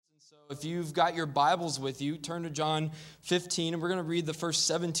So if you've got your Bibles with you, turn to John 15, and we're going to read the first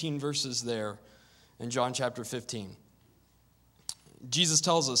 17 verses there in John chapter 15. Jesus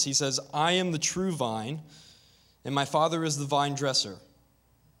tells us, he says, "I am the true vine, and my Father is the vine dresser.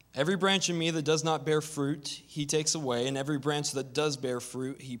 Every branch in me that does not bear fruit, he takes away, and every branch that does bear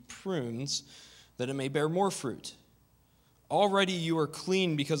fruit, he prunes, that it may bear more fruit. Already you are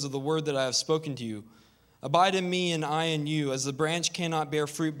clean because of the word that I have spoken to you. Abide in me and I in you, as the branch cannot bear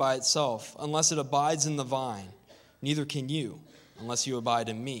fruit by itself, unless it abides in the vine. Neither can you, unless you abide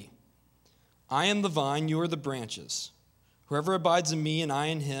in me. I am the vine, you are the branches. Whoever abides in me and I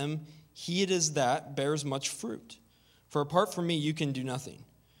in him, he it is that bears much fruit. For apart from me you can do nothing.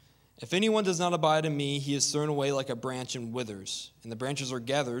 If anyone does not abide in me, he is thrown away like a branch and withers, and the branches are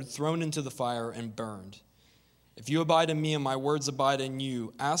gathered, thrown into the fire, and burned. If you abide in me and my words abide in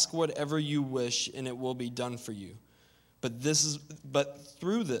you, ask whatever you wish, and it will be done for you. But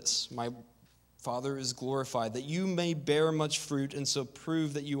through this my Father is glorified, that you may bear much fruit, and so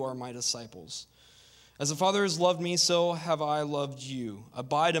prove that you are my disciples. As the Father has loved me, so have I loved you.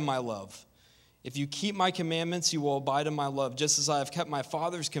 Abide in my love. If you keep my commandments, you will abide in my love, just as I have kept my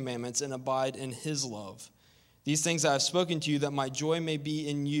Father's commandments and abide in his love. These things I have spoken to you, that my joy may be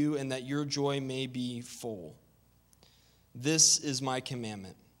in you, and that your joy may be full. This is my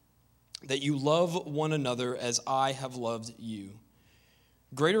commandment, that you love one another as I have loved you.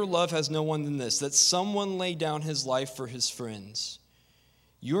 Greater love has no one than this, that someone lay down his life for his friends.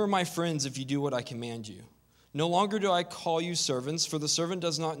 You are my friends if you do what I command you. No longer do I call you servants, for the servant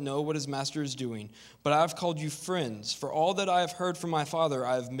does not know what his master is doing, but I have called you friends, for all that I have heard from my Father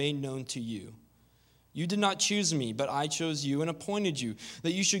I have made known to you. You did not choose me, but I chose you and appointed you,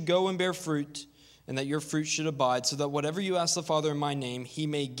 that you should go and bear fruit, and that your fruit should abide, so that whatever you ask the Father in my name, he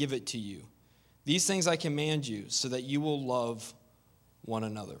may give it to you. These things I command you, so that you will love one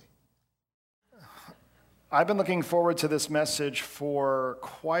another." I've been looking forward to this message for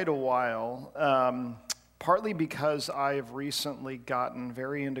quite a while, partly because I've recently gotten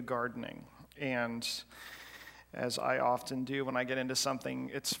very into gardening. And as I often do when I get into something,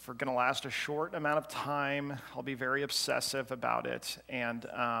 it's going to last a short amount of time. I'll be very obsessive about it, and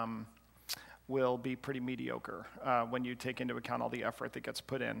will be pretty mediocre when you take into account all the effort that gets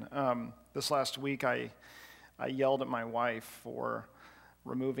put in. This last week, I yelled at my wife for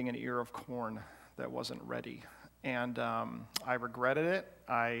removing an ear of corn that wasn't ready, and I regretted it.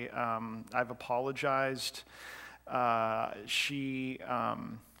 I've apologized. She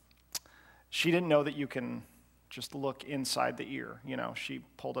didn't know that you can just look inside the ear. You know, she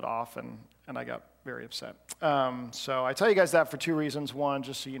pulled it off, and I got very upset. So I tell you guys that for two reasons. One,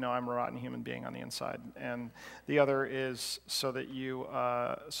 just so you know I'm a rotten human being on the inside, and the other is so that you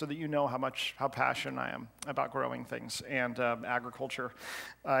know how passionate I am about growing things and agriculture.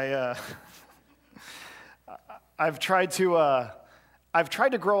 I've tried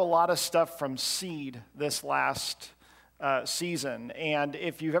to grow a lot of stuff from seed this last season, and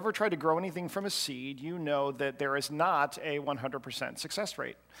if you've ever tried to grow anything from a seed, you know that there is not a 100% success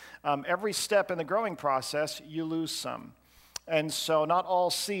rate. Every step in the growing process, you lose some. And so not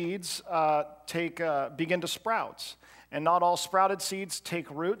all seeds begin to sprout. And not all sprouted seeds take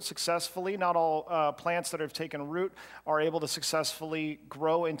root successfully. Not all plants that have taken root are able to successfully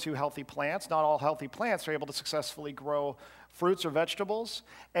grow into healthy plants. Not all healthy plants are able to successfully grow fruits or vegetables.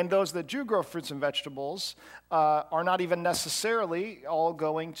 And those that do grow fruits and vegetables are not even necessarily all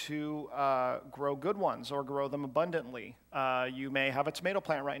going to grow good ones or grow them abundantly. You may have a tomato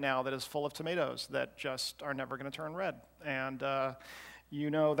plant right now that is full of tomatoes that just are never going to turn red. And you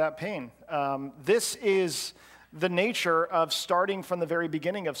know that pain. This is the nature of starting from the very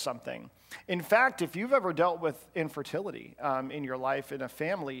beginning of something. In fact, if you've ever dealt with infertility in your life, in a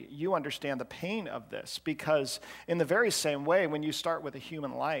family, you understand the pain of this, because in the very same way, when you start with a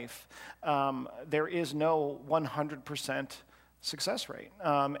human life, there is no 100% success rate.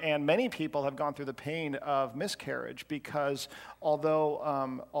 And many people have gone through the pain of miscarriage because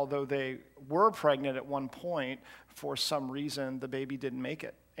although they were pregnant at one point, for some reason the baby didn't make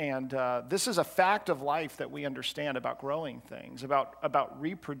it. And this is a fact of life that we understand about growing things, about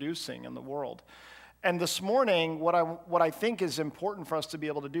reproducing in the world. And this morning, what I think is important for us to be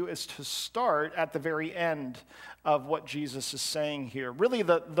able to do is to start at the very end of what Jesus is saying here. Really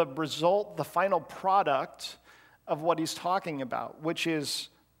the result, the final product of what he's talking about, which is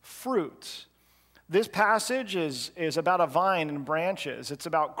fruit. This passage is about a vine and branches. It's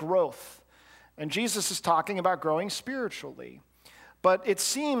about growth. And Jesus is talking about growing spiritually. But it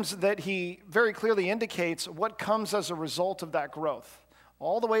seems that he very clearly indicates what comes as a result of that growth.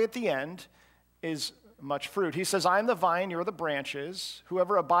 All the way at the end is much fruit. He says, I am the vine, you're the branches.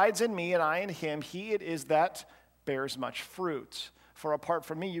 Whoever abides in me and I in him, he it is that bears much fruit. For apart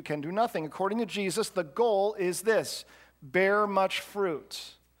from me, you can do nothing. According to Jesus, the goal is this: bear much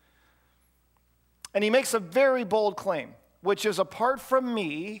fruit. And he makes a very bold claim, which is, apart from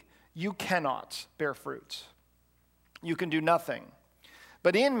me, you cannot bear fruit. You can do nothing.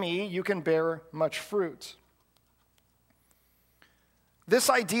 But in me, you can bear much fruit. This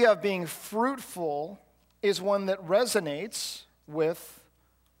idea of being fruitful is one that resonates with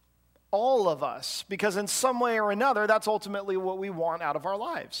all of us, because in some way or another, that's ultimately what we want out of our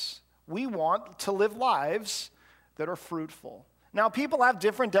lives. We want to live lives that are fruitful. Now, people have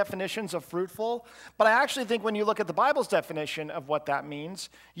different definitions of fruitful, but I actually think when you look at the Bible's definition of what that means,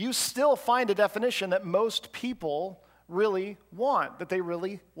 you still find a definition that most people really want, that they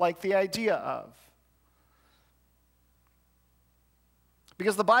really like the idea of.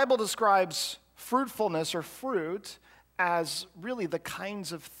 Because the Bible describes fruitfulness or fruit as really the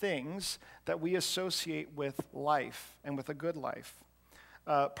kinds of things that we associate with life and with a good life.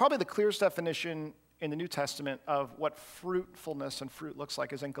 Probably the clearest definition in the New Testament of what fruitfulness and fruit looks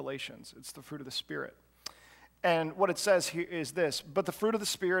like is in Galatians. It's the fruit of the Spirit. And what it says here is this: but the fruit of the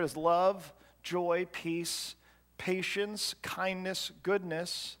Spirit is love, joy, peace, patience, kindness,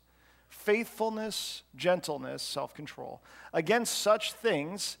 goodness, faithfulness, gentleness, self-control. Against such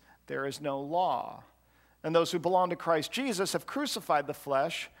things there is no law. And those who belong to Christ Jesus have crucified the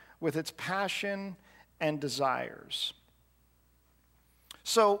flesh with its passion and desires.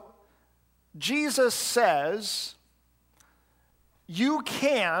 So Jesus says you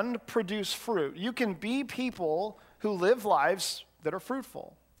can produce fruit. You can be people who live lives that are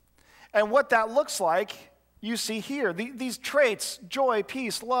fruitful. And what that looks like, you see here. These traits: joy,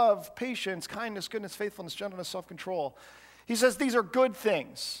 peace, love, patience, kindness, goodness, faithfulness, gentleness, self-control. He says these are good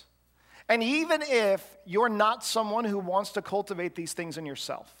things. And even if you're not someone who wants to cultivate these things in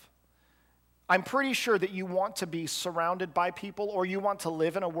yourself, I'm pretty sure that you want to be surrounded by people, or you want to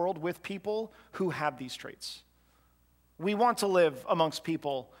live in a world with people who have these traits. We want to live amongst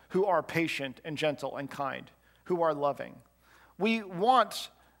people who are patient and gentle and kind, who are loving. We want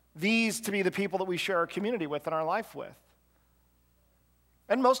these to be the people that we share our community with and our life with.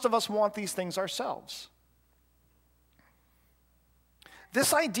 And most of us want these things ourselves.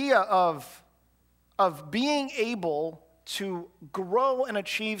 This idea of being able to grow and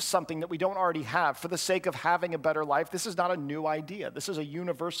achieve something that we don't already have for the sake of having a better life, this is not a new idea. This is a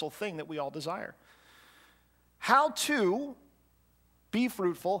universal thing that we all desire. How to be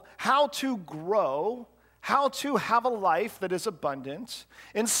fruitful, how to grow, how to have a life that is abundant.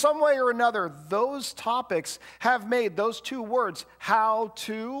 In some way or another, those topics have made those two words, how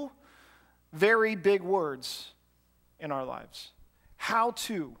to, very big words in our lives. How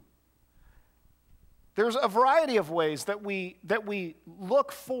to. There's a variety of ways that we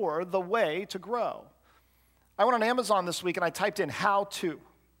look for the way to grow. I went on Amazon this week and I typed in how to.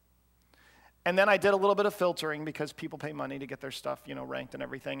 And then I did a little bit of filtering because people pay money to get their stuff, ranked and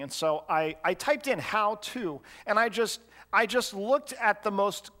everything. And so I typed in how to, and I just looked at the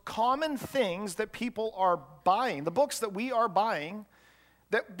most common things that people are buying, the books that we are buying,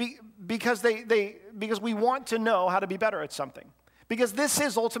 because we want to know how to be better at something. Because this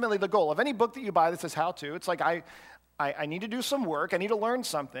is ultimately the goal of any book that you buy that says how to. It's like I need to do some work, I need to learn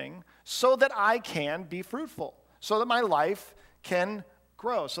something so that I can be fruitful, so that my life can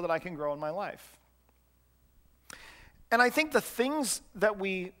grow, so that I can grow in my life. And I think the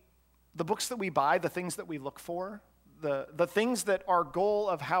books that we buy, the things that we look for, the things that our goal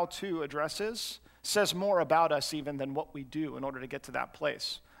of how to addresses says more about us even than what we do in order to get to that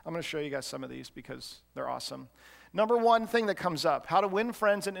place. I'm going to show you guys some of these because they're awesome. Number one thing that comes up, How to Win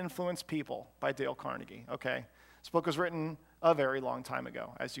Friends and Influence People by Dale Carnegie, okay? This book was written a very long time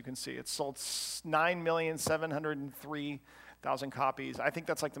ago, as you can see. It's sold 9,703,000 copies. I think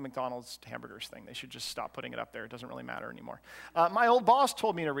that's like the McDonald's hamburgers thing. They should just stop putting it up there. It doesn't really matter anymore. My old boss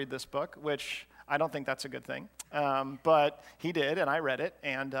told me to read this book, which I don't think that's a good thing. But he did, and I read it,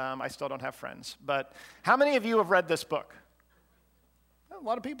 and I still don't have friends. But how many of you have read this book? A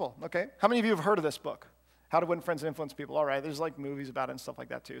lot of people, okay. How many of you have heard of this book? How to Win Friends and Influence People. All right, there's like movies about it and stuff like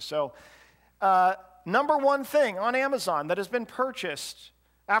that too. So number one thing on Amazon that has been purchased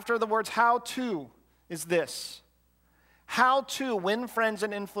after the words how to is this: how to win friends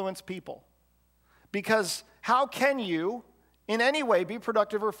and influence people. Because how can you in any way be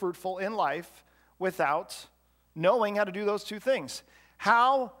productive or fruitful in life without knowing how to do those two things?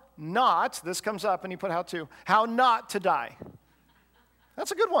 How not, this comes up and you put how not to die.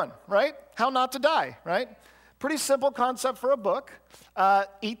 That's a good one, right? How not to die, right? Pretty simple concept for a book.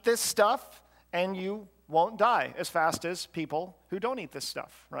 Eat this stuff and you won't die as fast as people who don't eat this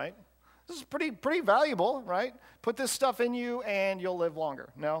stuff, right? This is pretty valuable, right? Put this stuff in you and you'll live longer.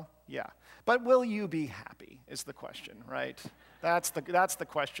 No? Yeah. But will you be happy is the question, right? That's the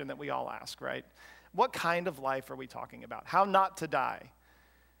question that we all ask, right? What kind of life are we talking about? How not to die?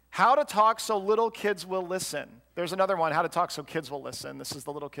 How to talk so little kids will listen. There's another one, how to talk so kids will listen. This is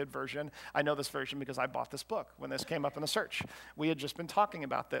the little kid version. I know this version because I bought this book when this came up in the search. We had just been talking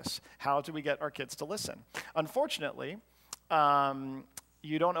about this. How do we get our kids to listen? Unfortunately,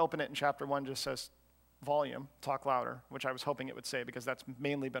 you don't open it in chapter 1, just says volume, talk louder, which I was hoping it would say because that's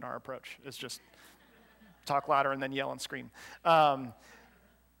mainly been our approach, is just talk louder and then yell and scream.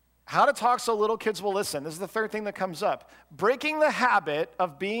 How to talk so little kids will listen. This is the third thing that comes up. Breaking the habit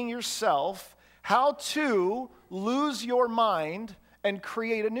of being yourself, how to lose your mind and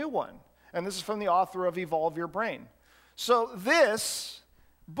create a new one. And this is from the author of Evolve Your Brain. So this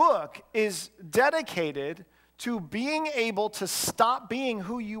book is dedicated to being able to stop being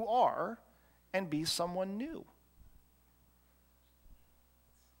who you are and be someone new.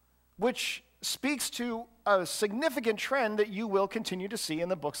 Which speaks to a significant trend that you will continue to see in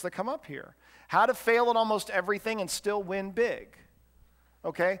the books that come up here. How to fail at almost everything and still win big.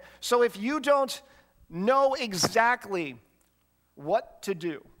 Okay? So if you don't know exactly what to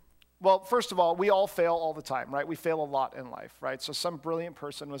do, well, first of all, we all fail all the time, right? We fail a lot in life, right? So some brilliant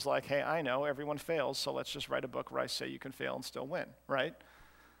person was like, hey, I know everyone fails, so let's just write a book where I say you can fail and still win, right?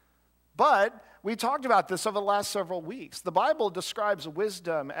 But we talked about this over the last several weeks. The Bible describes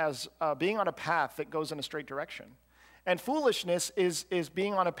wisdom as being on a path that goes in a straight direction. And foolishness is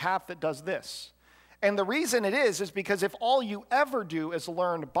being on a path that does this. And the reason it is because if all you ever do is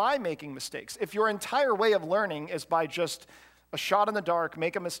learn by making mistakes, if your entire way of learning is by just a shot in the dark,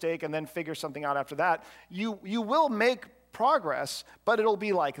 make a mistake, and then figure something out after that, you will make progress, but it'll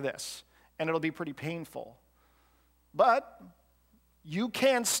be like this, and it'll be pretty painful. But you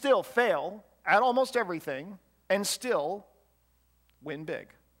can still fail at almost everything and still win big.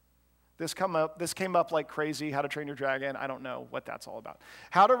 This came up like crazy. How to Train Your Dragon. I don't know what that's all about.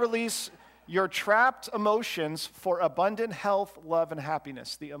 How to release your trapped emotions for abundant health, love, and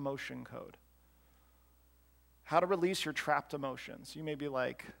happiness. The emotion code. How to release your trapped emotions. You may be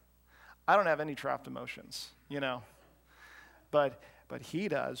like, I don't have any trapped emotions, but he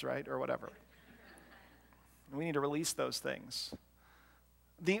does, right? Or whatever. We need to release those things.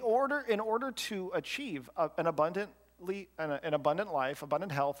 In order to achieve an abundant life,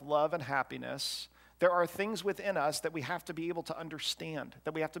 abundant health, love, and happiness, there are things within us that we have to be able to understand,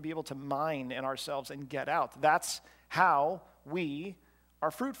 that we have to be able to mine in ourselves and get out. That's how we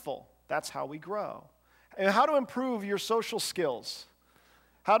are fruitful. That's how we grow. And how to improve your social skills.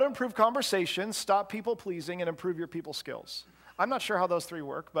 How to improve conversations, stop people pleasing, and improve your people skills. I'm not sure how those three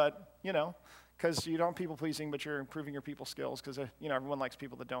work, but, because you don't people pleasing, but you're improving your people skills because, everyone likes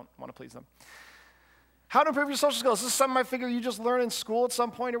people that don't want to please them. How to improve your social skills. This is something I figure you just learn in school at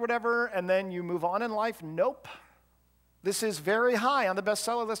some point or whatever, and then you move on in life. Nope. This is very high on the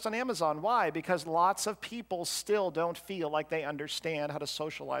bestseller list on Amazon. Why? Because lots of people still don't feel like they understand how to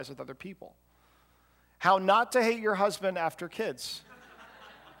socialize with other people. How not to hate your husband after kids.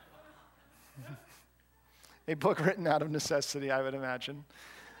 A book written out of necessity, I would imagine.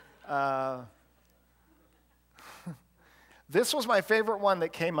 This was my favorite one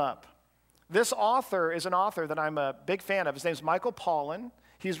that came up. This author is an author that I'm a big fan of. His name's Michael Pollan.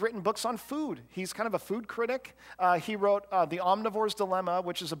 He's written books on food. He's kind of a food critic. He wrote The Omnivore's Dilemma,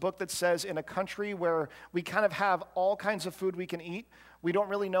 which is a book that says in a country where we kind of have all kinds of food we can eat, we don't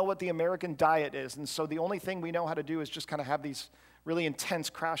really know what the American diet is. And so the only thing we know how to do is just kind of have these really intense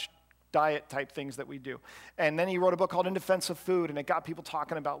crash diet type things that we do. And then he wrote a book called In Defense of Food, and it got people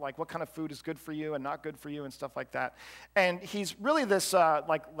talking about like what kind of food is good for you and not good for you and stuff like that. And he's really this,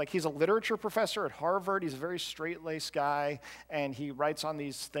 like he's a literature professor at Harvard. He's a very straight-laced guy, and he writes on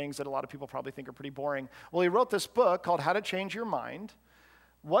these things that a lot of people probably think are pretty boring. Well, he wrote this book called How to Change Your Mind,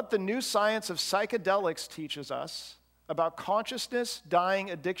 What the New Science of Psychedelics Teaches Us About Consciousness, Dying,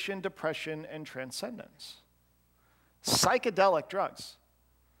 Addiction, Depression, and Transcendence. Psychedelic drugs.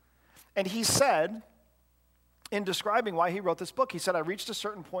 And he said, in describing why he wrote this book, he said, I reached a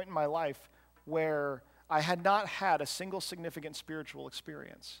certain point in my life where I had not had a single significant spiritual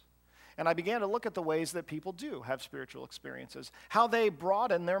experience. And I began to look at the ways that people do have spiritual experiences, how they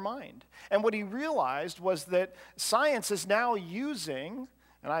broaden their mind. And what he realized was that science is now using,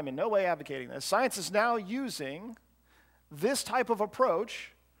 and I'm in no way advocating this, science is now using this type of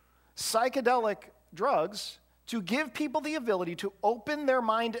approach, psychedelic drugs, to give people the ability to open their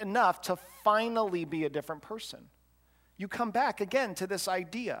mind enough to finally be a different person. You come back again to this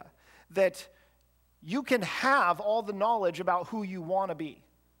idea that you can have all the knowledge about who you want to be.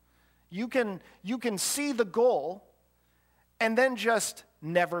 You can see the goal and then just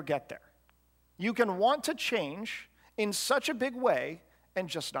never get there. You can want to change in such a big way and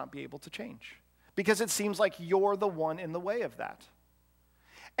just not be able to change because it seems like you're the one in the way of that.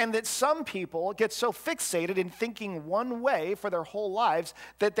 And that some people get so fixated in thinking one way for their whole lives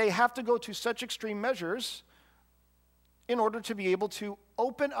that they have to go to such extreme measures in order to be able to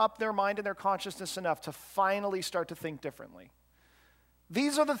open up their mind and their consciousness enough to finally start to think differently.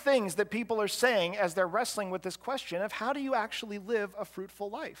 These are the things that people are saying as they're wrestling with this question of how do you actually live a fruitful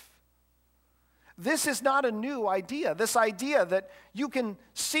life? This is not a new idea. This idea that you can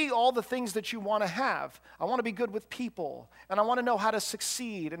see all the things that you want to have. I want to be good with people, and I want to know how to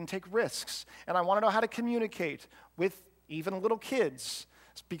succeed and take risks, and I want to know how to communicate with even little kids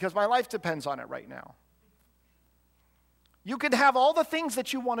because my life depends on it right now. You can have all the things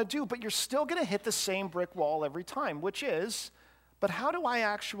that you want to do, but you're still going to hit the same brick wall every time, which is, but how do I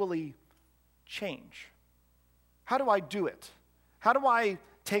actually change? How do I do it? How do I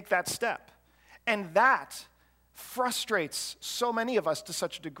take that step? And that frustrates so many of us to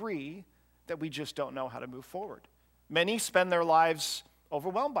such a degree that we just don't know how to move forward. Many spend their lives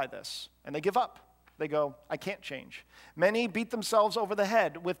overwhelmed by this, and they give up. They go, I can't change. Many beat themselves over the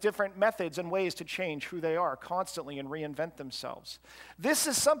head with different methods and ways to change who they are constantly and reinvent themselves. This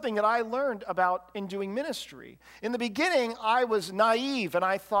is something that I learned about in doing ministry. In the beginning, I was naive, and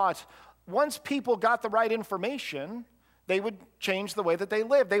I thought once people got the right information, they would change the way that they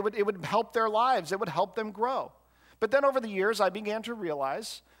lived. It would help their lives. It would help them grow. But then over the years, I began to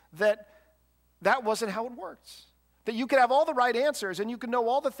realize that that wasn't how it works. That you could have all the right answers and you could know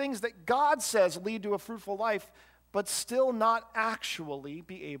all the things that God says lead to a fruitful life, but still not actually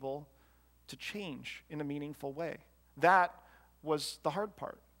be able to change in a meaningful way. That was the hard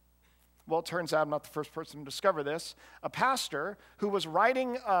part. Well, it turns out I'm not the first person to discover this. A pastor who was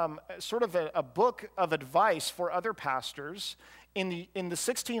writing sort of a book of advice for other pastors in the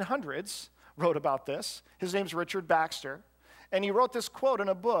 1600s wrote about this. His name's Richard Baxter. And he wrote this quote in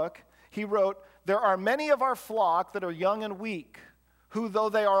a book. He wrote, "There are many of our flock that are young and weak, who, though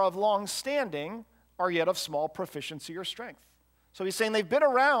they are of long standing, are yet of small proficiency or strength." So he's saying they've been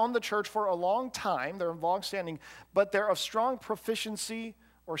around the church for a long time, they're of long standing, but they're of strong proficiency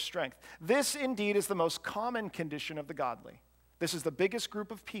or strength. This indeed is the most common condition of the godly. This is the biggest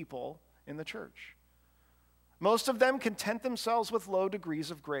group of people in the church. Most of them content themselves with low degrees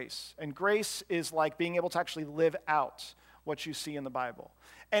of grace, and grace is like being able to actually live out what you see in the Bible.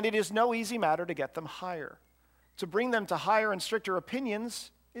 And it is no easy matter to get them higher. To bring them to higher and stricter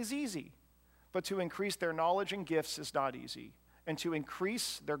opinions is easy, but to increase their knowledge and gifts is not easy. And to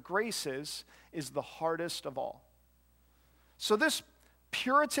increase their graces is the hardest of all. So this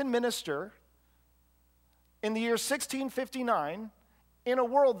Puritan minister in the year 1659, in a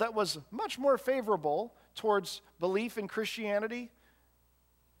world that was much more favorable towards belief in Christianity,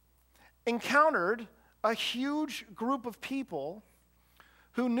 encountered a huge group of people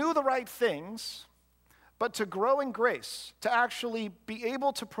who knew the right things, but to grow in grace, to actually be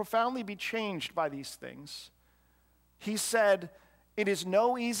able to profoundly be changed by these things, he said, it is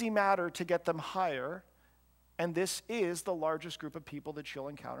no easy matter to get them higher, and this is the largest group of people that you'll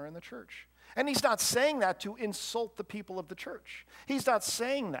encounter in the church. And he's not saying that to insult the people of the church. He's not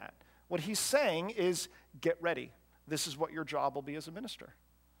saying that. What he's saying is, get ready. This is what your job will be as a minister.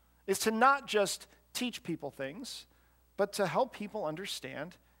 Is to not just teach people things, but to help people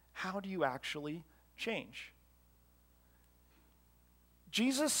understand how do you actually change.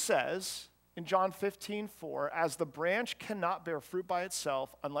 Jesus says in John 15:4, as the branch cannot bear fruit by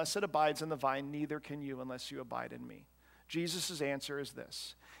itself unless it abides in the vine, neither can you unless you abide in me. Jesus' answer is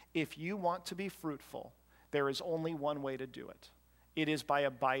this: if you want to be fruitful, there is only one way to do it. It is by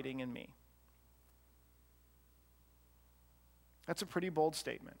abiding in me. That's a pretty bold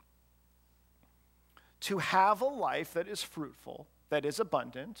statement. To have a life that is fruitful, that is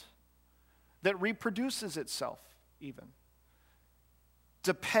abundant, that reproduces itself even,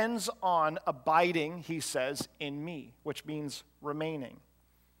 depends on abiding, he says, in me, which means remaining.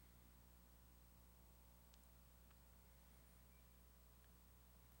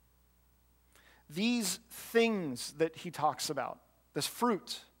 These things that he talks about, this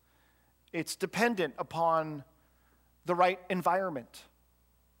fruit, it's dependent upon the right environment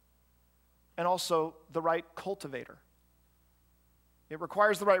and also the right cultivator. It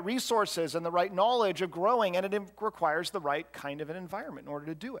requires the right resources and the right knowledge of growing, and it requires the right kind of an environment in order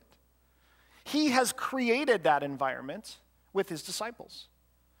to do it. He has created that environment with his disciples.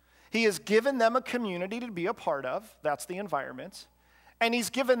 He has given them a community to be a part of, that's the environment, And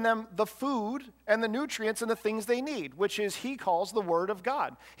he's given them the food and the nutrients and the things they need, which is he calls the word of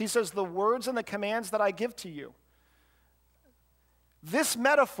God. He says, the words and the commands that I give to you. This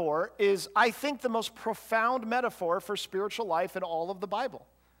metaphor is, I think, the most profound metaphor for spiritual life in all of the Bible,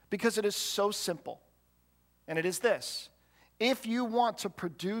 because it is so simple. And it is this: if you want to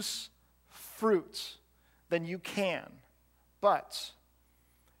produce fruit, then you can, but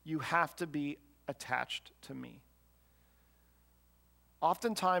you have to be attached to me.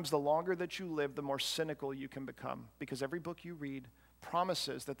 Oftentimes, the longer that you live, the more cynical you can become, because every book you read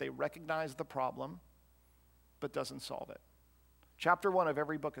promises that they recognize the problem, but doesn't solve it. Chapter 1 of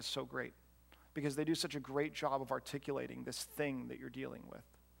every book is so great, because they do such a great job of articulating this thing that you're dealing with.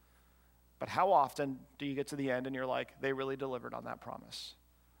 But how often do you get to the end and you're like, they really delivered on that promise?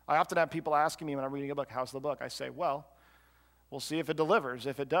 I often have people asking me when I'm reading a book, how's the book? I say, well, we'll see if it delivers.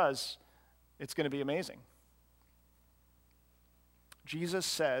 If it does, it's going to be amazing. Jesus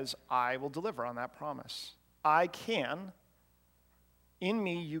says, I will deliver on that promise. I can. In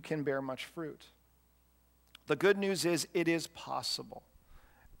me, you can bear much fruit. The good news is it is possible.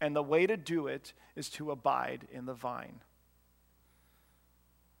 And the way to do it is to abide in the vine.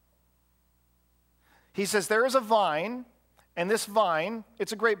 He says there is a vine, and this vine,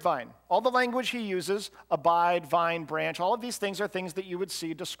 it's a grapevine. All the language he uses, abide, vine, branch, all of these things are things that you would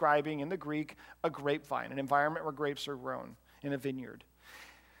see describing in the Greek a grapevine, an environment where grapes are grown in a vineyard.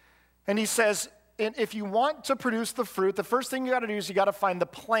 And he says, if you want to produce the fruit, the first thing you got to do is you got to find the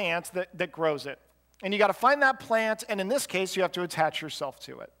plant that grows it. And you got to find that plant, and in this case, you have to attach yourself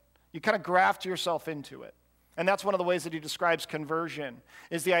to it. You kind of graft yourself into it. And that's one of the ways that he describes conversion,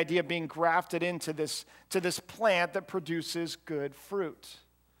 is the idea of being grafted into this plant that produces good fruit.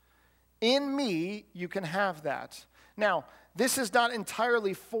 In me, you can have that. Now, this is not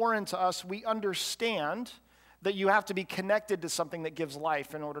entirely foreign to us. We understand that you have to be connected to something that gives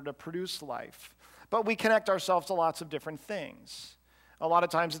life in order to produce life. But we connect ourselves to lots of different things. A lot of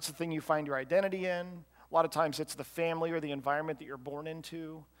times it's the thing you find your identity in. A lot of times it's the family or the environment that you're born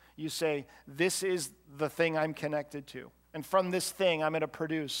into. You say, this is the thing I'm connected to. And from this thing, I'm going to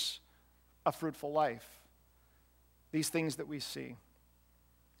produce a fruitful life. These things that we see.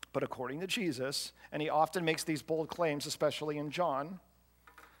 But according to Jesus, and he often makes these bold claims, especially in John,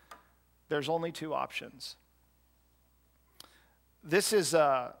 there's only two options. This is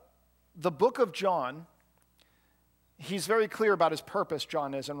the book of John. He's very clear about his purpose,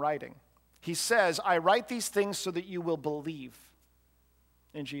 John is, in writing. He says, I write these things so that you will believe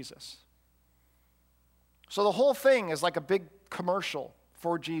in Jesus. So the whole thing is like a big commercial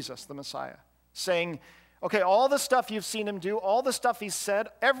for Jesus, the Messiah, saying, okay, all the stuff you've seen him do, all the stuff he's said,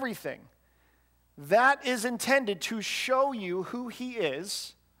 everything, that is intended to show you who he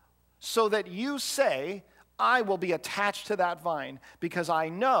is so that you say, I will be attached to that vine, because I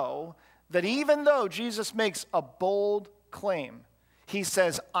know that even though Jesus makes a bold claim, he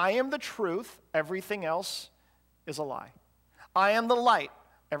says, I am the truth, everything else is a lie. I am the light,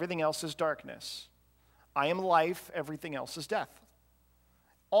 everything else is darkness. I am life, everything else is death.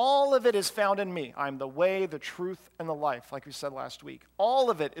 All of it is found in me. I'm the way, the truth, and the life, like we said last week. All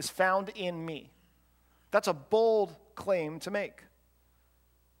of it is found in me. That's a bold claim to make.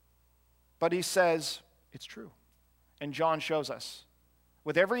 But he says, it's true. And John shows us.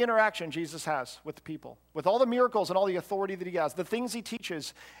 With every interaction Jesus has with the people, with all the miracles and all the authority that he has, the things he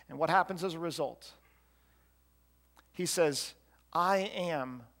teaches, and what happens as a result, he says, I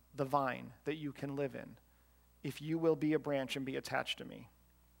am the vine that you can live in if you will be a branch and be attached to me.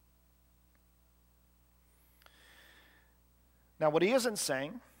 Now, what he isn't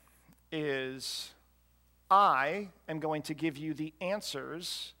saying is, I am going to give you the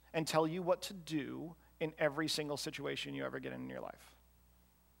answers and tell you what to do in every single situation you ever get in your life.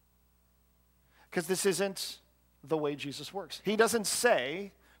 Because this isn't the way Jesus works. He doesn't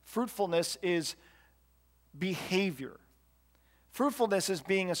say fruitfulness is behavior. Fruitfulness is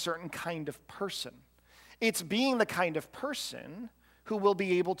being a certain kind of person. It's being the kind of person who will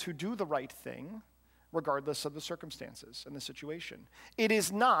be able to do the right thing regardless of the circumstances and the situation. It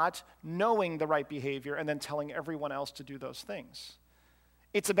is not knowing the right behavior and then telling everyone else to do those things.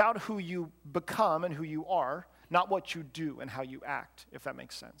 It's about who you become and who you are, not what you do and how you act, if that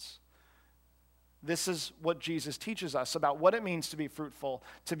makes sense. This is what Jesus teaches us about what it means to be fruitful,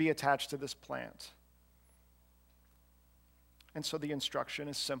 to be attached to this plant. And so the instruction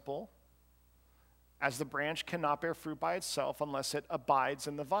is simple. As the branch cannot bear fruit by itself unless it abides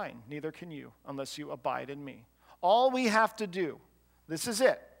in the vine, neither can you unless you abide in me. All we have to do, this is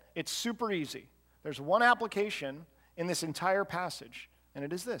it. It's super easy. There's one application in this entire passage, and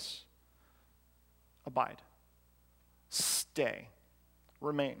it is this. Abide. Stay.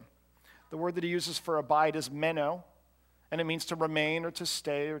 remain. The word that he uses for abide is meno, and it means to remain or to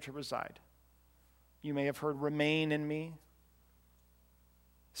stay or to reside. You may have heard remain in me,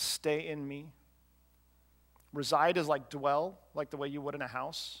 stay in me. Reside is like dwell, like the way you would in a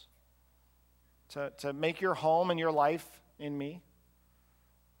house. To make your home and your life in me.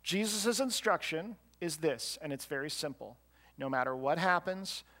 Jesus' instruction is this, and it's very simple. No matter what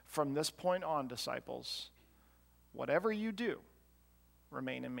happens from this point on, disciples, whatever you do,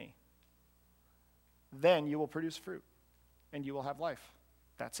 remain in me. Then you will produce fruit, and you will have life.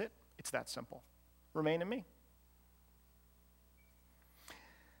 That's it. It's that simple. Remain in me.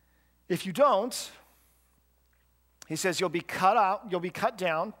 If you don't, he says you'll be cut out, you'll be cut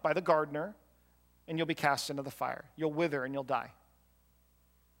down by the gardener, and you'll be cast into the fire. You'll wither and you'll die.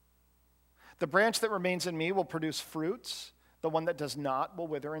 The branch that remains in me will produce fruits. The one that does not will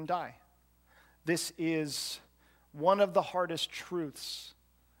wither and die. This is one of the hardest truths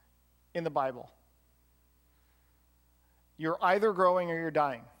in the Bible. You're either growing or you're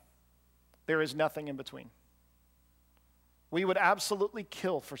dying. There is nothing in between. We would absolutely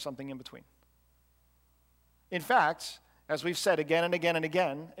kill for something in between. In fact, as we've said again and again and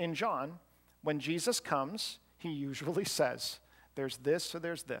again in John, when Jesus comes, he usually says, there's this or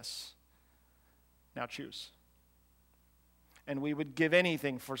there's this. Now choose. And we would give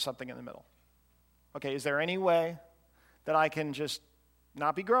anything for something in the middle. Okay, is there any way that I can just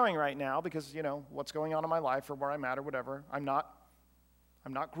not be growing right now because, what's going on in my life or where I'm at or whatever? I'm not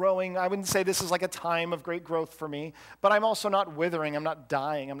growing. I wouldn't say this is like a time of great growth for me, but I'm also not withering. I'm not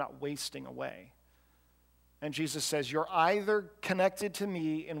dying. I'm not wasting away. And Jesus says, you're either connected to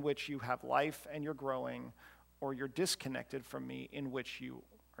me in which you have life and you're growing, or you're disconnected from me in which you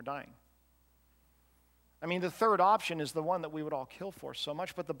are dying. I mean, the third option is the one that we would all kill for so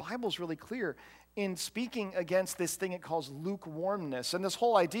much, but the Bible's really clear in speaking against this thing it calls lukewarmness. And this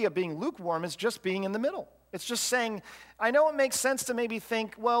whole idea of being lukewarm is just being in the middle. It's just saying, I know it makes sense to maybe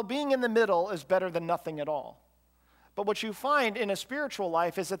think, well, being in the middle is better than nothing at all. But what you find in a spiritual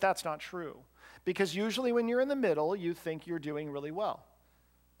life is that that's not true. Because usually when you're in the middle, you think you're doing really well.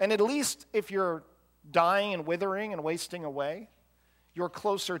 And at least if you're dying and withering and wasting away, you're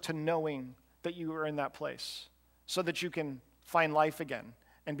closer to knowing that you are in that place so that you can find life again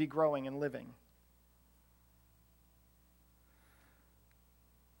and be growing and living.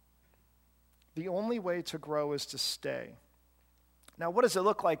 The only way to grow is to stay. Now, what does it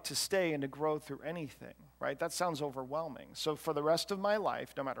look like to stay and to grow through anything, right? That sounds overwhelming. So for the rest of my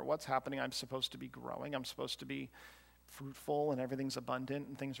life, no matter what's happening, I'm supposed to be growing. I'm supposed to be fruitful and everything's abundant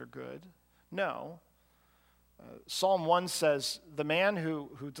and things are good. No. Psalm 1 says, the man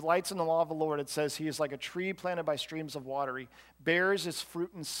who delights in the law of the Lord, it says he is like a tree planted by streams of water. He bears its fruit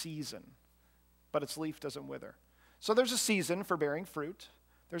in season, but its leaf doesn't wither. So there's a season for bearing fruit.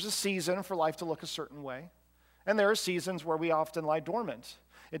 There's a season for life to look a certain way. And there are seasons where we often lie dormant.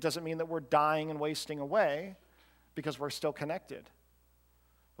 It doesn't mean that we're dying and wasting away because we're still connected.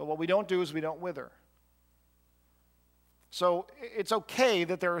 But what we don't do is we don't wither. So it's okay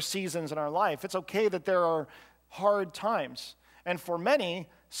that there are seasons in our life. It's okay that there are hard times. And for many,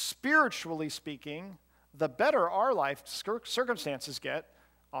 spiritually speaking, the better our life circumstances get,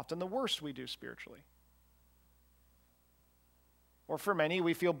 often the worse we do spiritually. Or for many,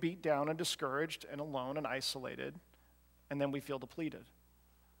 we feel beat down and discouraged and alone and isolated, and then we feel depleted.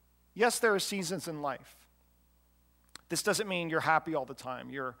 Yes, there are seasons in life. This doesn't mean you're happy all the time,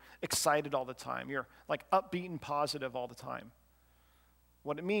 you're excited all the time, you're like upbeat and positive all the time.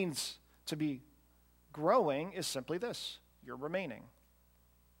 What it means to be growing is simply this: you're remaining.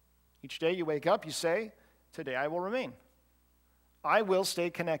 Each day you wake up, you say, today I will remain. I will stay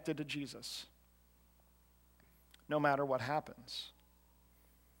connected to Jesus, no matter what happens.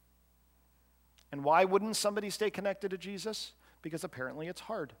 And why wouldn't somebody stay connected to Jesus? Because apparently it's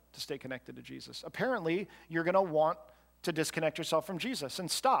hard to stay connected to Jesus. Apparently you're going to want to disconnect yourself from Jesus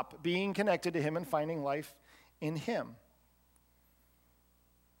and stop being connected to him and finding life in him.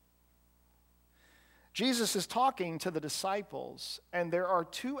 Jesus is talking to the disciples, and there are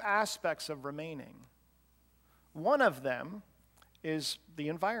two aspects of remaining. One of them is the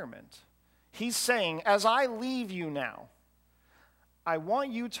environment. He's saying, as I leave you now, I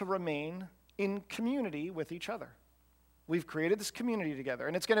want you to remain in community with each other. We've created this community together,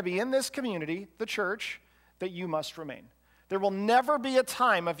 and it's going to be in this community, the church, that you must remain. There will never be a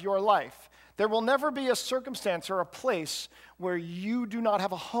time of your life, there will never be a circumstance or a place where you do not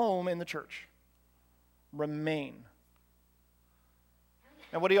have a home in the church. Remain.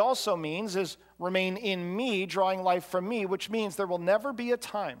 And what he also means is remain in me, drawing life from me, which means there will never be a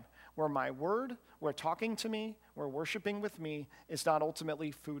time where my word, where talking to me, where worshiping with me is not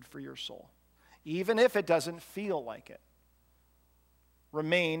ultimately food for your soul, even if it doesn't feel like it.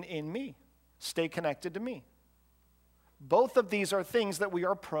 Remain in me. Stay connected to me. Both of these are things that we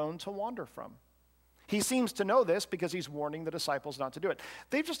are prone to wander from. He seems to know this because he's warning the disciples not to do it.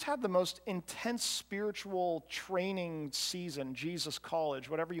 They've just had the most intense spiritual training season, Jesus College,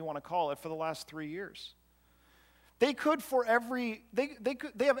 whatever you want to call it, for the last 3 years. They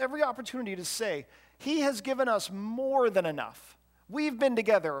have every opportunity to say, he has given us more than enough. We've been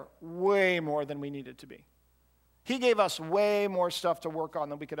together way more than we needed to be. He gave us way more stuff to work on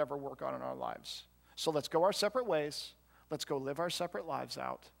than we could ever work on in our lives. So let's go our separate ways. Let's go live our separate lives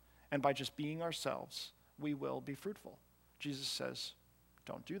out. And by just being ourselves, we will be fruitful. Jesus says,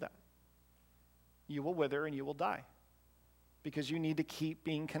 don't do that. You will wither and you will die because you need to keep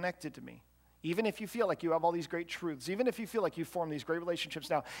being connected to me. Even if you feel like you have all these great truths, even if you feel like you form these great relationships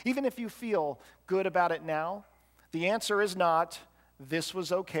now, even if you feel good about it now, the answer is not, this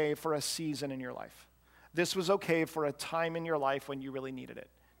was okay for a season in your life. This was okay for a time in your life when you really needed it.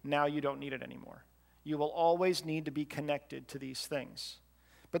 Now you don't need it anymore. You will always need to be connected to these things.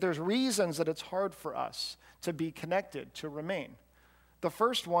 But there's reasons that it's hard for us to be connected, to remain. The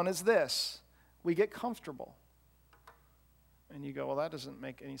first one is this: we get comfortable. And you go, well, that doesn't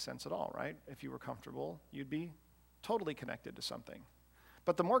make any sense at all, right? If you were comfortable, you'd be totally connected to something.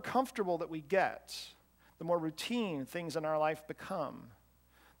 But the more comfortable that we get, the more routine things in our life become,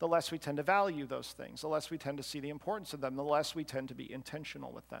 the less we tend to value those things, the less we tend to see the importance of them, the less we tend to be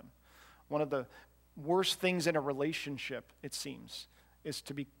intentional with them. One of the worst things in a relationship, it seems, is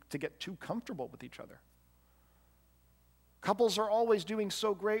to get too comfortable with each other. Couples are always doing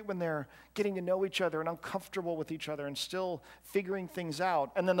so great when they're getting to know each other and uncomfortable with each other and still figuring things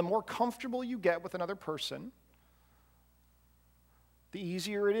out. And then the more comfortable you get with another person, the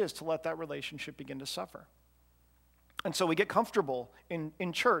easier it is to let that relationship begin to suffer. And so we get comfortable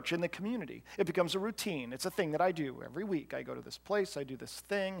in church, in the community. It becomes a routine. It's a thing that I do every week. I go to this place, I do this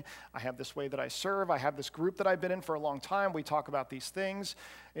thing, I have this way that I serve, I have this group that I've been in for a long time, we talk about these things.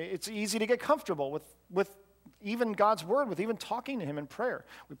 It's easy to get comfortable with even God's word, with even talking to him in prayer.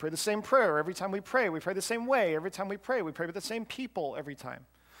 We pray the same prayer every time we pray the same way every time we pray with the same people every time.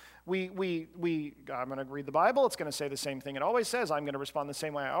 I'm going to read the Bible, it's going to say the same thing it always says, I'm going to respond the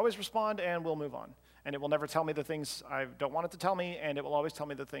same way I always respond, and we'll move on. And it will never tell me the things I don't want it to tell me, and it will always tell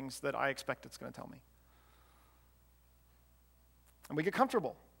me the things that I expect it's going to tell me. And we get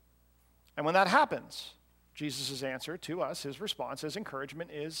comfortable. And when that happens, Jesus' answer to us, his response, his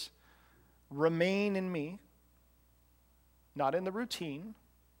encouragement is, remain in me, not in the routine,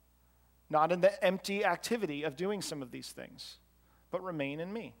 not in the empty activity of doing some of these things, but remain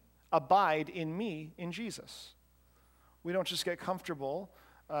in me. Abide in me, in Jesus. We don't just get comfortable,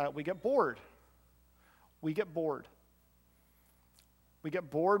 we get bored. We get bored. We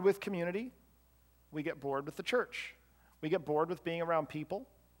get bored with community. We get bored with the church. We get bored with being around people.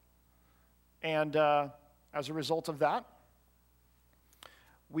 And as a result of that,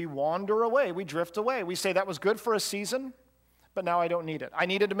 we wander away. We drift away. We say that was good for a season, but now I don't need it. I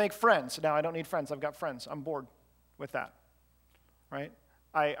needed to make friends. Now I don't need friends. I've got friends. I'm bored with that, right?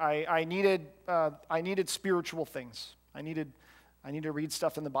 I needed spiritual things. I needed to read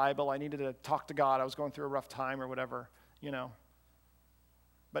stuff in the Bible. I needed to talk to God. I was going through a rough time or whatever, you know.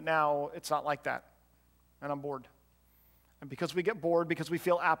 But now it's not like that, and I'm bored. And because we get bored, because we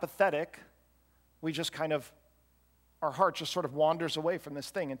feel apathetic, we just kind of, our heart just sort of wanders away from this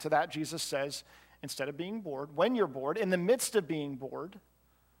thing. And to that, Jesus says, instead of being bored, when you're bored, in the midst of being bored,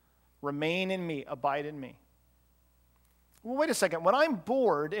 remain in me, abide in me. Well, wait a second. When I'm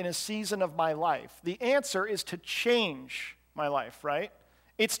bored in a season of my life, the answer is to change my life, right?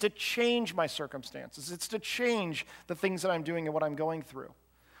 It's to change my circumstances. It's to change the things that I'm doing and what I'm going through.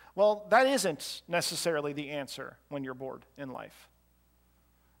 Well, that isn't necessarily the answer when you're bored in life.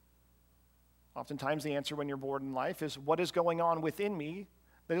 Oftentimes the answer when you're bored in life is what is going on within me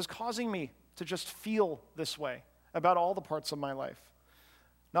that is causing me to just feel this way about all the parts of my life.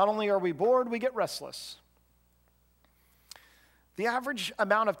 Not only are we bored, we get restless. The average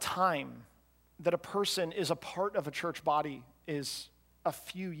amount of time that a person is a part of a church body is a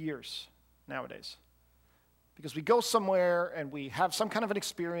few years nowadays. Because we go somewhere and we have some kind of an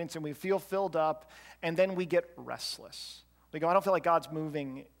experience and we feel filled up, and then we get restless. We go, I don't feel like God's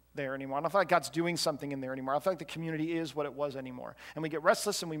moving there anymore. I don't feel like God's doing something in there anymore. I don't feel like the community is what it was anymore. And we get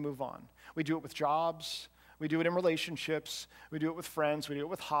restless and we move on. We do it with jobs. We do it in relationships. We do it with friends. We do it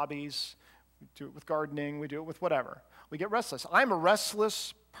with hobbies. We do it with gardening. We do it with whatever. We get restless. I'm a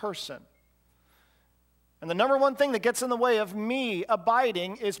restless person. And the number one thing that gets in the way of me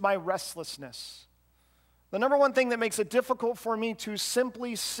abiding is my restlessness. The number one thing that makes it difficult for me to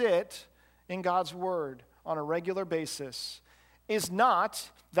simply sit in God's Word on a regular basis is not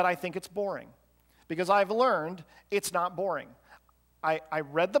that I think it's boring, because I've learned it's not boring. I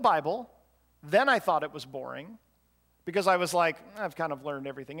read the Bible, then I thought it was boring, because I was like, I've kind of learned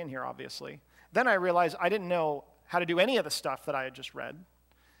everything in here, obviously. Then I realized I didn't know how to do any of the stuff that I had just read.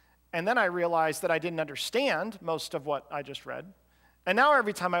 And then I realized that I didn't understand most of what I just read. And now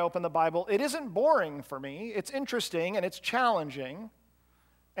every time I open the Bible, it isn't boring for me. It's interesting and it's challenging.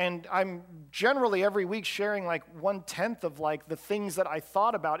 And I'm generally every week sharing like 1/10 of like the things that I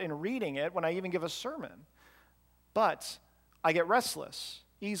thought about in reading it when I even give a sermon. But I get restless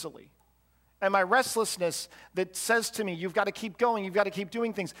easily. And my restlessness that says to me, you've got to keep going, you've got to keep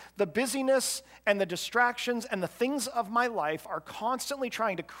doing things. The busyness and the distractions and the things of my life are constantly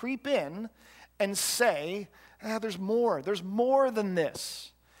trying to creep in and say, there's more than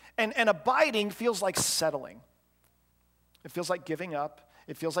this. And abiding feels like settling. It feels like giving up.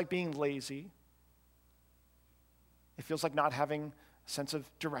 It feels like being lazy. It feels like not having a sense of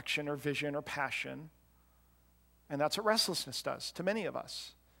direction or vision or passion. And that's what restlessness does to many of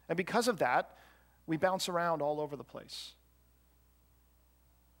us. And because of that, we bounce around all over the place.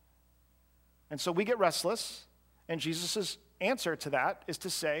 And so we get restless, and Jesus' answer to that is to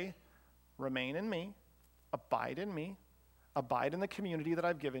say, remain in me, abide in the community that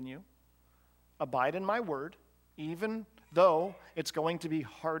I've given you, abide in my word, even though it's going to be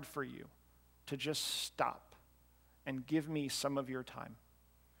hard for you to just stop and give me some of your time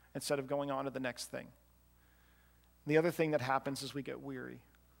instead of going on to the next thing. The other thing that happens is we get weary.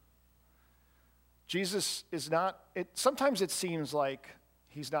 Jesus is not, sometimes it seems like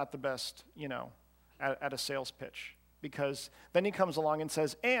he's not the best, at a sales pitch, because then he comes along and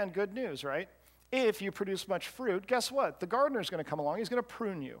says, and good news, right? If you produce much fruit, guess what? The gardener's going to come along, he's going to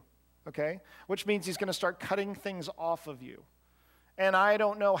prune you, okay? Which means he's going to start cutting things off of you. And I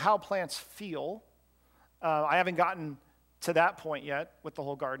don't know how plants feel. I haven't gotten to that point yet with the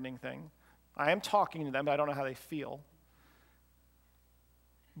whole gardening thing. I am talking to them, but I don't know how they feel.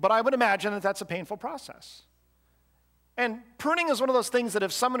 But I would imagine that that's a painful process. And pruning is one of those things that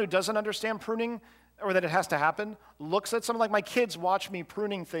if someone who doesn't understand pruning, or that it has to happen, looks at someone, like my kids watch me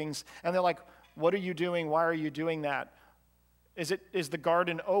pruning things, and they're like, what are you doing? Why are you doing that? Is the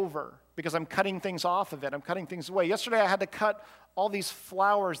garden over? Because I'm cutting things off of it. I'm cutting things away. Yesterday I had to cut all these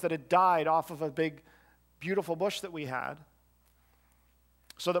flowers that had died off of a big, beautiful bush that we had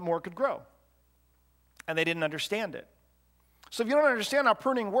so that more could grow. And they didn't understand it. So if you don't understand how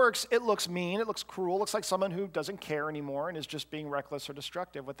pruning works, it looks mean, it looks cruel, it looks like someone who doesn't care anymore and is just being reckless or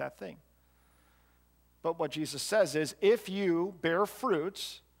destructive with that thing. But what Jesus says is, if you bear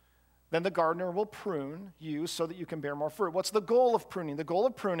fruits, then the gardener will prune you so that you can bear more fruit. What's the goal of pruning? The goal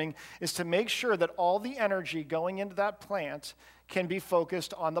of pruning is to make sure that all the energy going into that plant can be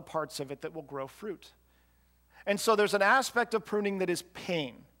focused on the parts of it that will grow fruit. And so there's an aspect of pruning that is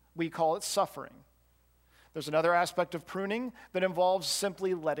pain. We call it suffering. There's another aspect of pruning that involves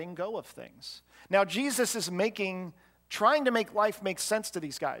simply letting go of things. Now, Jesus is trying to make life make sense to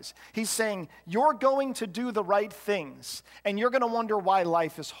these guys. He's saying, you're going to do the right things, and you're going to wonder why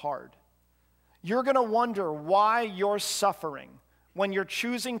life is hard. You're going to wonder why you're suffering when you're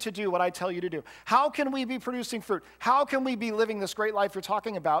choosing to do what I tell you to do. How can we be producing fruit? How can we be living this great life you're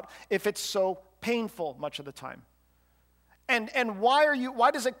talking about if it's so painful much of the time? And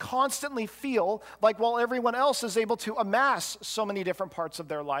why does it constantly feel like while everyone else is able to amass so many different parts of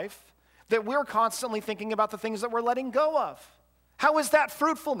their life, that we're constantly thinking about the things that we're letting go of? How is that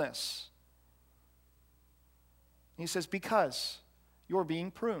fruitfulness? He says, because you're being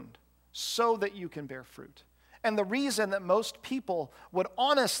pruned so that you can bear fruit. And the reason that most people would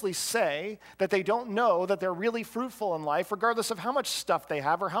honestly say that they don't know that they're really fruitful in life, regardless of how much stuff they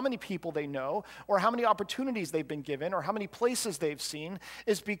have or how many people they know or how many opportunities they've been given or how many places they've seen,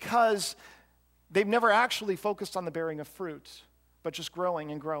 is because they've never actually focused on the bearing of fruit, but just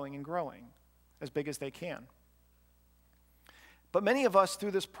growing and growing and growing as big as they can. But many of us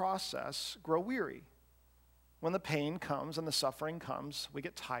through this process grow weary. When the pain comes and the suffering comes, we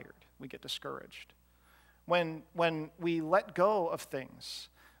get tired, we get discouraged. When we let go of things,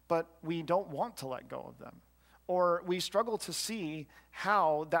 but we don't want to let go of them, or we struggle to see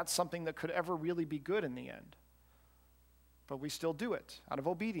how that's something that could ever really be good in the end, but we still do it out of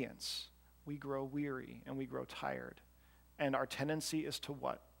obedience, we grow weary and we grow tired. And our tendency is to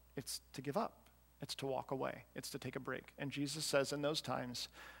what? It's to give up. It's to walk away. It's to take a break. And Jesus says in those times,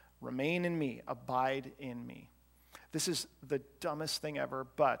 remain in me, abide in me. This is the dumbest thing ever,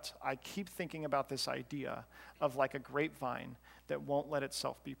 but I keep thinking about this idea of like a grapevine that won't let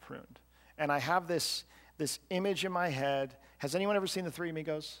itself be pruned. And I have this this image in my head. Has anyone ever seen The Three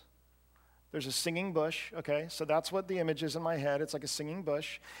Amigos? There's a singing bush, okay? So that's what the image is in my head. It's like a singing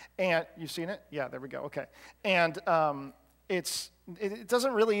bush. And you've seen it? Yeah, there we go, okay. And it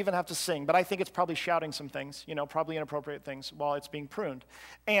doesn't really even have to sing, but I think it's probably shouting some things, probably inappropriate things while it's being pruned.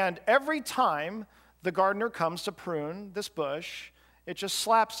 And every time the gardener comes to prune this bush, it just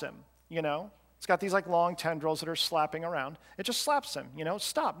slaps him, It's got these like long tendrils that are slapping around. It just slaps him,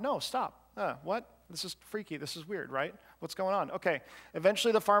 Stop, no, stop. What? This is freaky, this is weird, right? What's going on? Okay,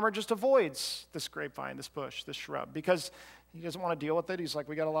 eventually the farmer just avoids this grapevine, this bush, this shrub, because he doesn't want to deal with it. He's like,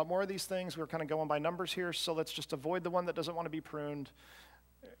 we got a lot more of these things. We're kind of going by numbers here, so let's just avoid the one that doesn't want to be pruned.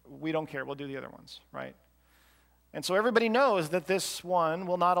 We don't care, we'll do the other ones, right? And so everybody knows that this one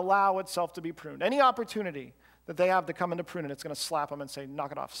will not allow itself to be pruned. Any opportunity that they have to come in to prune it, it's going to slap them and say,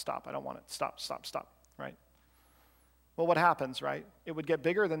 knock it off, stop, I don't want it, stop, right? Well, what happens, right? It would get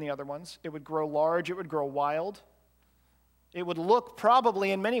bigger than the other ones. It would grow large. It would grow wild. It would look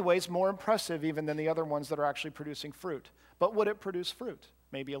probably in many ways more impressive even than the other ones that are actually producing fruit. But would it produce fruit?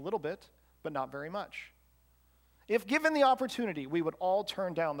 Maybe a little bit, but not very much. If given the opportunity, we would all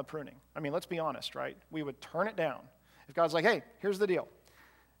turn down the pruning. I mean, let's be honest, right? We would turn it down. If God's like, hey, here's the deal.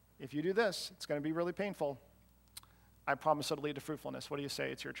 If you do this, it's going to be really painful. I promise it'll lead to fruitfulness. What do you say?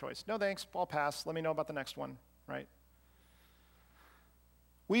 It's your choice. No, thanks. I'll pass. Let me know about the next one, right?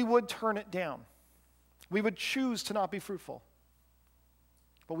 We would turn it down. We would choose to not be fruitful.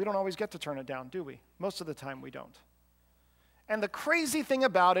 But we don't always get to turn it down, do we? Most of the time we don't. And the crazy thing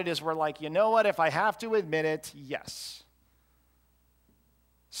about it is we're like, you know what, if I have to admit it, yes.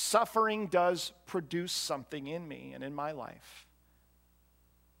 Suffering does produce something in me and in my life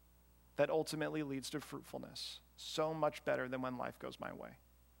that ultimately leads to fruitfulness. So much better than when life goes my way.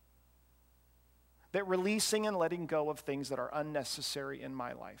 That releasing and letting go of things that are unnecessary in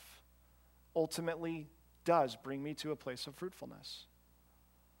my life ultimately does bring me to a place of fruitfulness.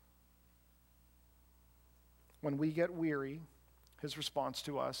 When we get weary, his response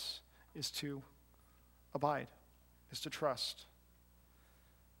to us is to abide, is to trust.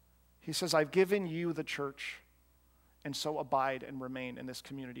 He says, I've given you the church, and so abide and remain in this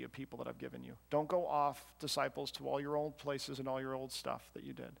community of people that I've given you. Don't go off, disciples, to all your old places and all your old stuff that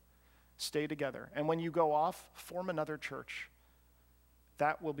you did. Stay together. And when you go off, form another church.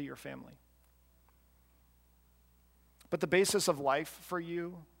 That will be your family. But the basis of life for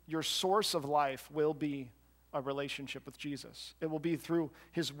you, your source of life, will be a relationship with Jesus. It will be through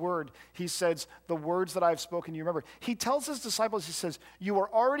his word. He says, the words that I have spoken to you. Remember, he tells his disciples, he says, you are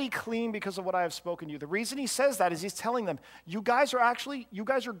already clean because of what I have spoken to you. The reason he says that is he's telling them, you guys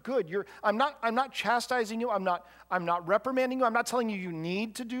are good. I'm not chastising you. I'm not reprimanding you. I'm not telling you you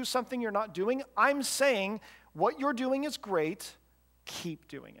need to do something you're not doing. I'm saying what you're doing is great. Keep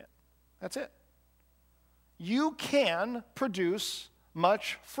doing it. That's it. You can produce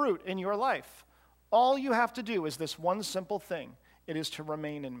much fruit in your life. All you have to do is this one simple thing. It is to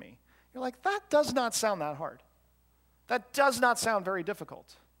remain in me. You're like, that does not sound that hard. That does not sound very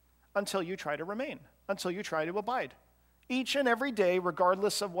difficult until you try to remain, until you try to abide. Each and every day,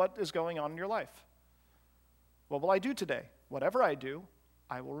 regardless of what is going on in your life. What will I do today? Whatever I do,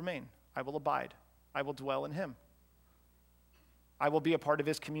 I will remain. I will abide. I will dwell in him. I will be a part of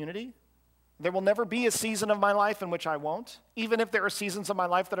his community. There will never be a season of my life in which I won't, even if there are seasons of my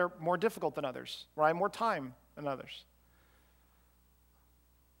life that are more difficult than others, where I have more time than others.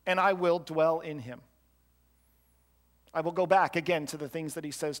 And I will dwell in him. I will go back again to the things that he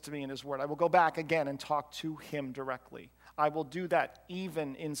says to me in his word. I will go back again and talk to him directly. I will do that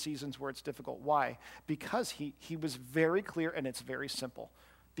even in seasons where it's difficult. Why? Because he was very clear, and it's very simple.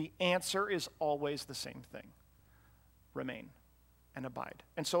 The answer is always the same thing. Remain and abide.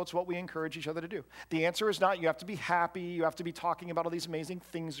 And so it's what we encourage each other to do. The answer is not you have to be happy, you have to be talking about all these amazing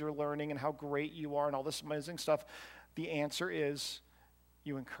things you're learning and how great you are and all this amazing stuff. The answer is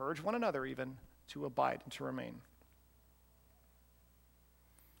you encourage one another even to abide and to remain.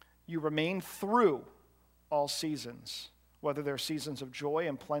 You remain through all seasons, whether they're seasons of joy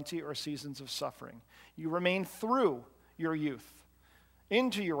and plenty or seasons of suffering. You remain through your youth,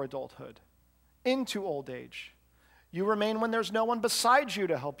 into your adulthood, into old age. You remain when there's no one beside you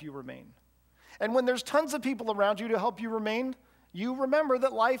to help you remain. And when there's tons of people around you to help you remain, you remember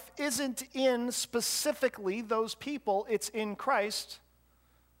that life isn't in specifically those people, it's in Christ.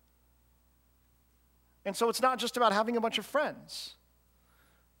 And so it's not just about having a bunch of friends.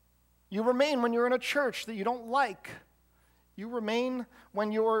 You remain when you're in a church that you don't like. You remain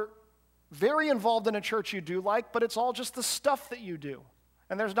when you're very involved in a church you do like, but it's all just the stuff that you do,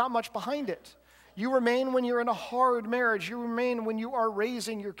 and there's not much behind it. You remain when you're in a hard marriage. You remain when you are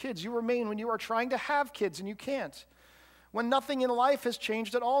raising your kids. You remain when you are trying to have kids and you can't. When nothing in life has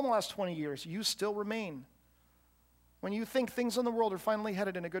changed at all in the last 20 years, you still remain. When you think things in the world are finally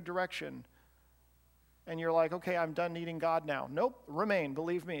headed in a good direction, and you're like, okay, I'm done needing God now. Nope, remain.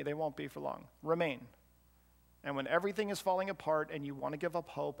 Believe me, they won't be for long. Remain. And when everything is falling apart and you want to give up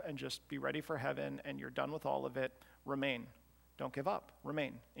hope and just be ready for heaven and you're done with all of it, remain. Don't give up.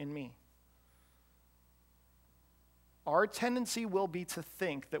 Remain in me. Our tendency will be to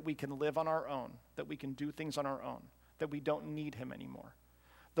think that we can live on our own, that we can do things on our own, that we don't need him anymore.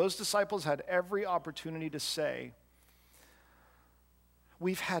 Those disciples had every opportunity to say,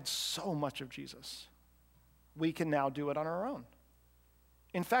 we've had so much of Jesus. We can now do it on our own.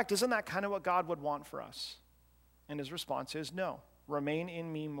 In fact, isn't that kind of what God would want for us? And his response is, no, remain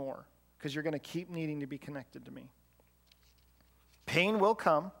in me more, because you're going to keep needing to be connected to me. Pain will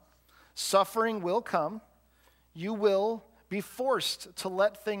come. Suffering will come. You will be forced to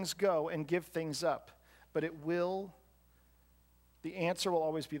let things go and give things up. But the answer will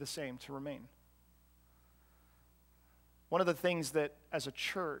always be the same, to remain. One of the things that as a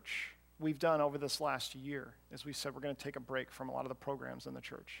church we've done over this last year is we said we're going to take a break from a lot of the programs in the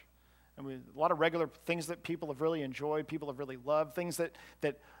church. And a lot of regular things that people have really enjoyed, people have really loved, things that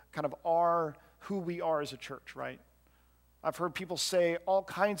kind of are who we are as a church, right? I've heard people say all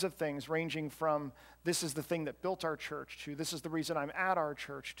kinds of things, ranging from this is the thing that built our church, to this is the reason I'm at our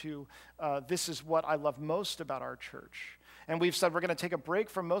church, to this is what I love most about our church. And we've said we're going to take a break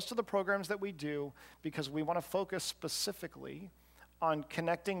from most of the programs that we do because we want to focus specifically on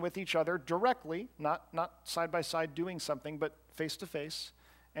connecting with each other directly, not side by side doing something, but face to face.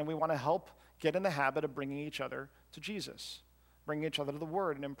 And we want to help get in the habit of bringing each other to Jesus, bringing each other to the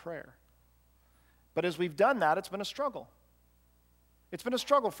Word and in prayer. But as we've done that, it's been a struggle. It's been a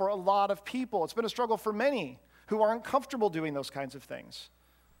struggle for a lot of people. It's been a struggle for many who aren't comfortable doing those kinds of things,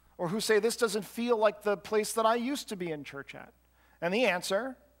 or who say, this doesn't feel like the place that I used to be in church at. And the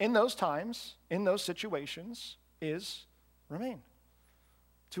answer in those times, in those situations, is remain,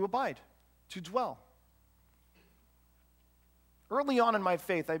 to abide, to dwell. Early on in my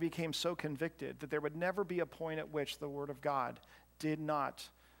faith, I became so convicted that there would never be a point at which the Word of God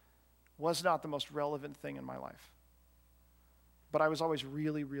was not the most relevant thing in my life. But I was always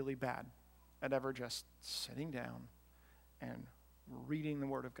really, really bad at ever just sitting down and reading the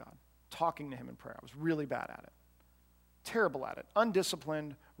Word of God, talking to him in prayer. I was really bad at it. Terrible at it.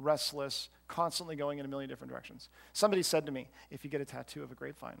 Undisciplined, restless, constantly going in a million different directions. Somebody said to me, if you get a tattoo of a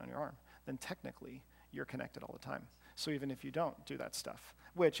grapevine on your arm, then technically you're connected all the time. So even if you don't do that stuff,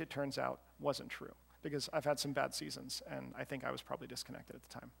 which it turns out wasn't true, because I've had some bad seasons, and I think I was probably disconnected at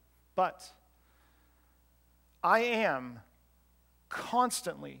the time. But I am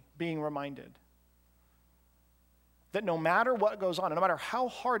constantly being reminded that no matter what goes on, and no matter how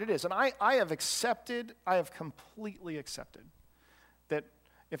hard it is, and I have completely accepted that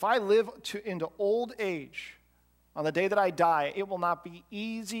if I live into old age, on the day that I die, it will not be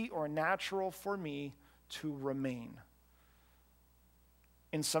easy or natural for me to remain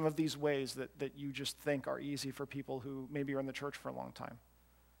in some of these ways that you just think are easy for people who maybe are in the church for a long time.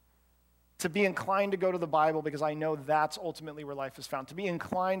 To be inclined to go to the Bible because I know that's ultimately where life is found. To be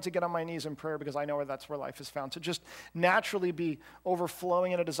inclined to get on my knees in prayer because I know that's where life is found. To just naturally be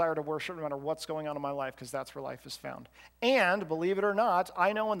overflowing in a desire to worship no matter what's going on in my life because that's where life is found. And, believe it or not,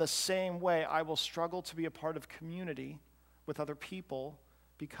 I know in the same way I will struggle to be a part of community with other people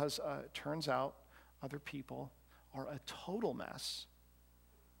because it turns out other people are a total mess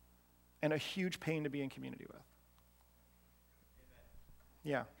and a huge pain to be in community with.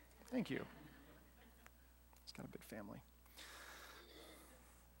 Yeah. Thank you. It's got a big family.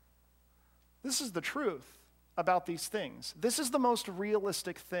 This is the truth about these things. This is the most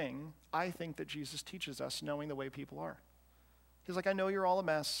realistic thing I think that Jesus teaches us, knowing the way people are. He's like, I know you're all a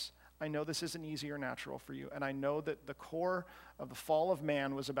mess. I know this isn't easy or natural for you. And I know that the core of the fall of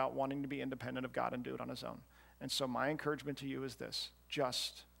man was about wanting to be independent of God and do it on his own. And so my encouragement to you is this: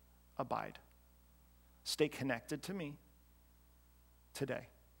 just abide. Stay connected to me today,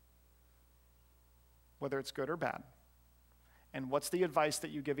 whether it's good or bad. And what's the advice that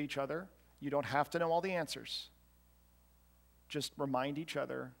you give each other? You don't have to know all the answers. Just remind each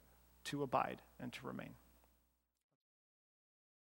other to abide and to remain.